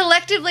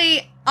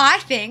collectively, I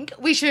think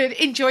we should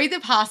enjoy the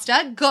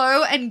pasta,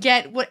 go and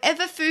get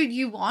whatever food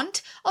you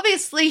want.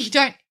 Obviously, you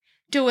don't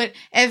do it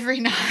every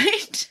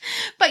night,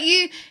 but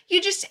you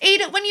just eat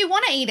it when you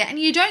want to eat it, and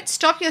you don't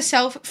stop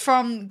yourself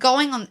from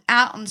going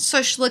out on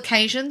social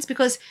occasions,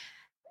 because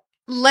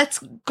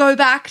let's go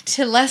back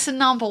to lesson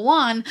number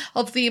 1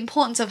 of the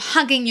importance of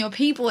hugging your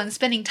people and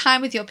spending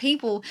time with your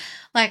people.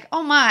 Like,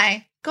 oh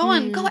my, go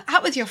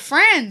out with your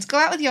friends, go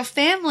out with your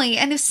family.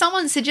 And if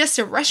someone suggests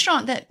a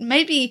restaurant that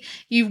maybe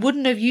you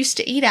wouldn't have used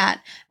to eat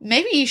at,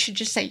 maybe you should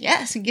just say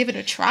yes and give it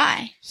a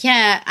try.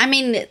 Yeah, I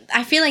mean,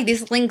 I feel like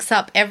this links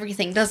up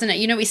everything, doesn't it?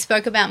 You know, we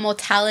spoke about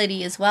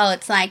mortality as well.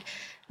 It's like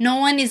no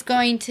one is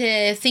going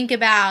to think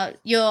about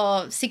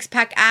your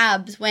 6-pack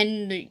abs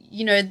when,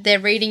 you know, they're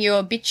reading your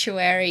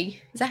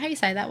obituary. Is that how you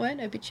say that word,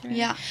 obituary?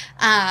 Yeah.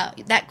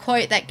 That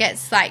quote that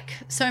gets like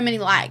so many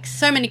likes,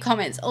 so many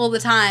comments all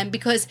the time,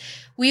 because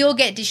we all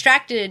get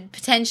distracted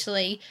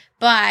potentially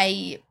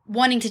by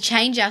wanting to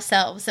change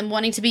ourselves and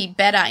wanting to be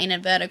better, in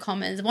inverted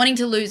commas, wanting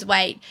to lose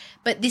weight.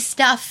 But this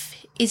stuff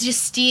is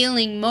just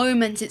stealing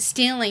moments, it's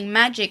stealing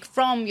magic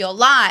from your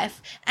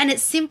life, and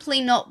it's simply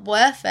not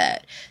worth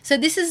it. So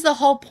this is the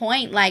whole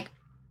point. Like,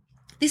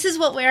 this is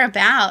what we're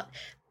about.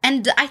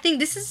 And I think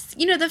this is,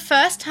 you know, the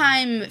first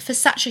time for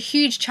such a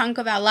huge chunk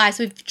of our lives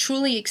we've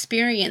truly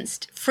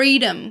experienced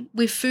freedom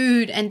with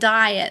food and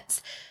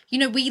diets. You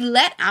know, we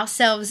let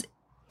ourselves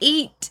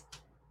eat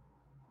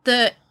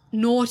the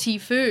naughty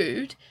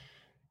food.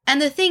 And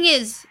the thing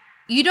is,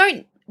 you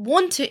don't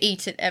want to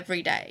eat it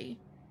every day.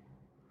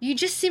 You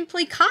just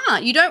simply can't.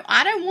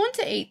 I don't want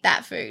to eat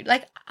that food.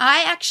 Like,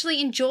 I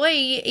actually enjoy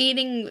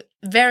eating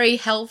very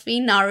healthy,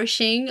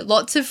 nourishing,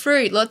 lots of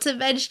fruit, lots of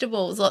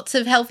vegetables, lots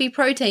of healthy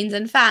proteins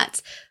and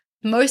fats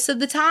most of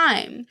the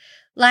time.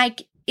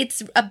 Like,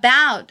 it's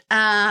about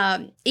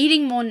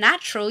eating more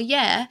natural,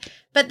 yeah.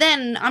 But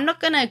then I'm not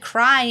going to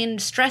cry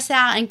and stress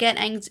out and get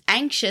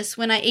anxious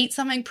when I eat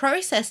something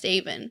processed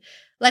even.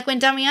 Like when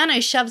Damiano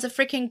shoves a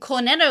freaking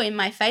cornetto in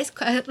my face,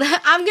 I'm going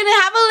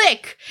to have a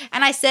lick.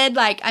 And I said,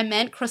 like, I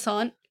meant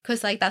croissant,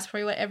 because, like, that's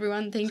probably what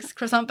everyone thinks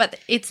croissant, but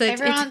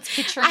everyone's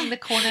picturing the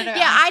cornetto.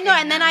 Yeah, I know.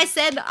 And then I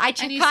said, I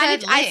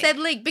said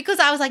lick, because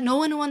I was like, no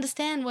one will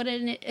understand what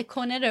a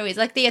cornetto is,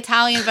 like the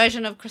Italian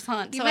version of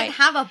croissant. You meant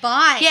have a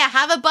bite. Yeah,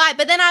 have a bite.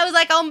 But then I was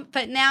like, oh,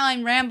 but now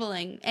I'm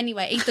rambling.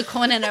 Anyway, eat the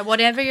cornetto,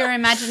 whatever you're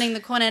imagining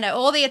the cornetto.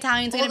 All the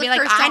Italians are going to be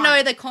like, I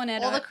know the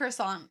cornetto. Or the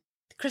croissant.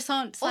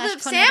 Croissant / or the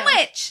cornetto.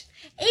 sandwich.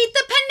 Eat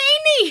the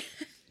panini.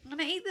 I'm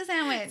going to eat the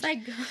sandwich. It's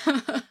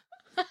like...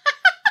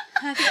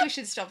 I think we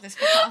should stop this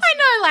podcast. I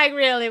know, like,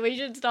 really, we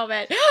should stop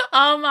it.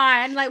 Oh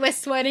my, and like we're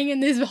sweating in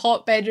this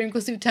hot bedroom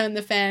because we've turned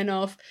the fan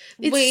off.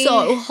 It's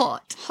so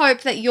hot.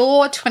 Hope that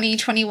your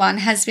 2021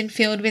 has been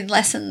filled with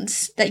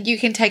lessons that you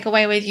can take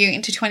away with you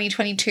into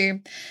 2022.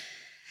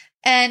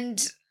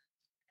 And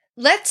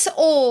let's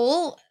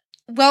all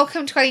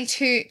welcome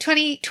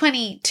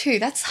 2022.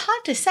 That's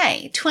hard to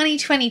say.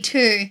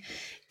 2022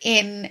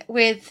 in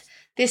with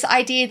this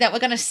idea that we're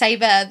going to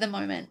savor the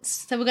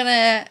moments. So we're going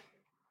to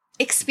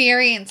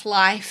experience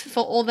life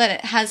for all that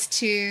it has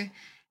to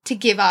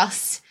give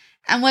us.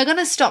 And we're going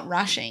to stop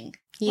rushing.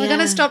 Yeah. We're going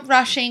to stop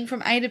rushing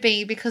from A to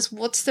B because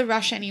what's the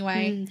rush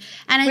anyway?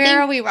 And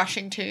where are we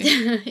rushing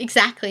to?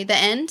 Exactly. The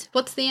end.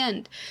 What's the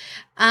end?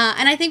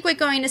 And I think we're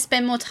going to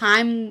spend more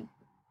time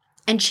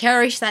and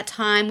cherish that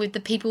time with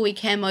the people we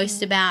care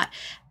most about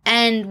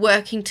and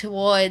working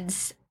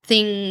towards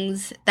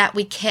things that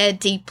we care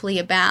deeply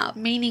about.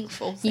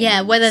 Meaningful things.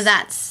 Yeah, whether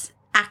that's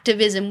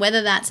activism,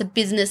 whether that's a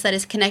business that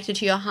is connected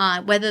to your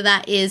heart, whether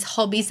that is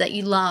hobbies that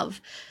you love,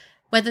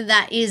 whether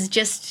that is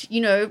just, you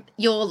know,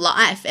 your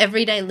life,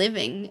 everyday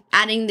living,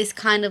 adding this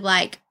kind of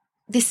like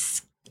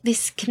this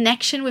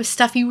connection with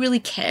stuff you really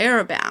care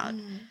about.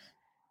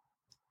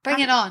 Bring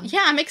it on.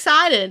 Yeah, I'm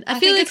excited. I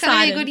feel think excited. It's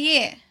going to be a good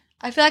year.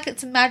 I feel like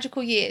it's a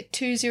magical year,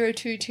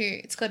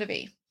 2022. It's got to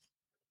be.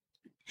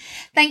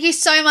 Thank you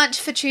so much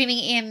for tuning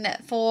in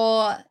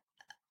for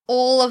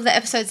all of the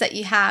episodes that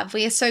you have.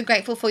 We are so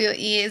grateful for your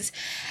ears.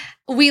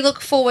 We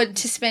look forward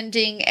to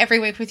spending every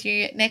week with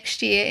you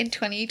next year in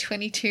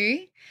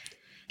 2022.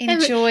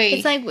 Enjoy.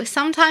 It's like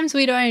sometimes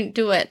we don't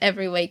do it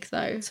every week though.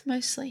 It's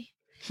mostly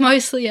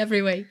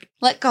every week.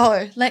 Let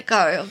go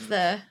of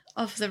the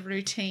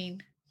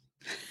routine.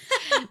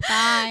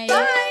 Bye.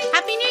 Bye.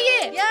 Happy New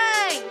Year.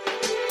 Yay.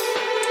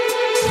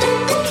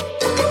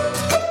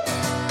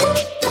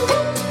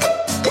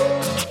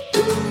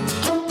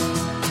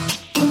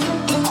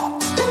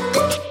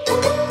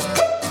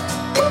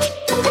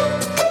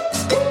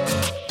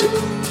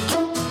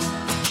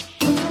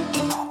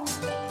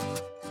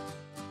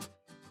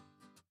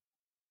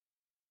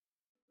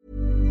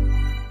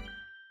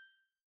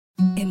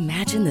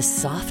 Imagine the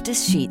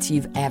softest sheets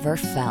you've ever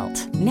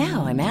felt.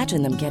 Now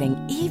imagine them getting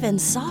even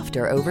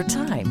softer over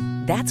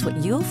time. That's what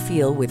you'll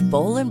feel with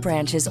Boll &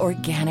 Branch's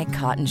organic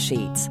cotton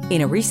sheets.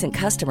 In a recent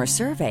customer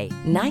survey,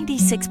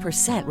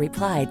 96%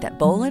 replied that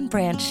Boll &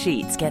 Branch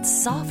sheets get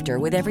softer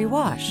with every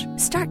wash.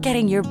 Start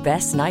getting your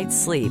best night's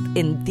sleep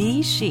in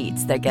these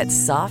sheets that get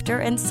softer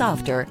and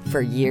softer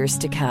for years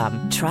to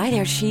come. Try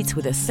their sheets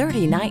with a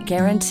 30-night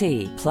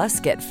guarantee.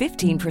 Plus, get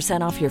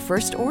 15% off your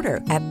first order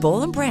at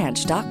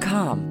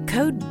bollandbranch.com.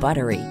 Code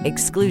BUTTERY.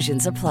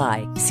 Exclusions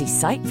apply. See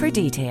site for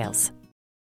details.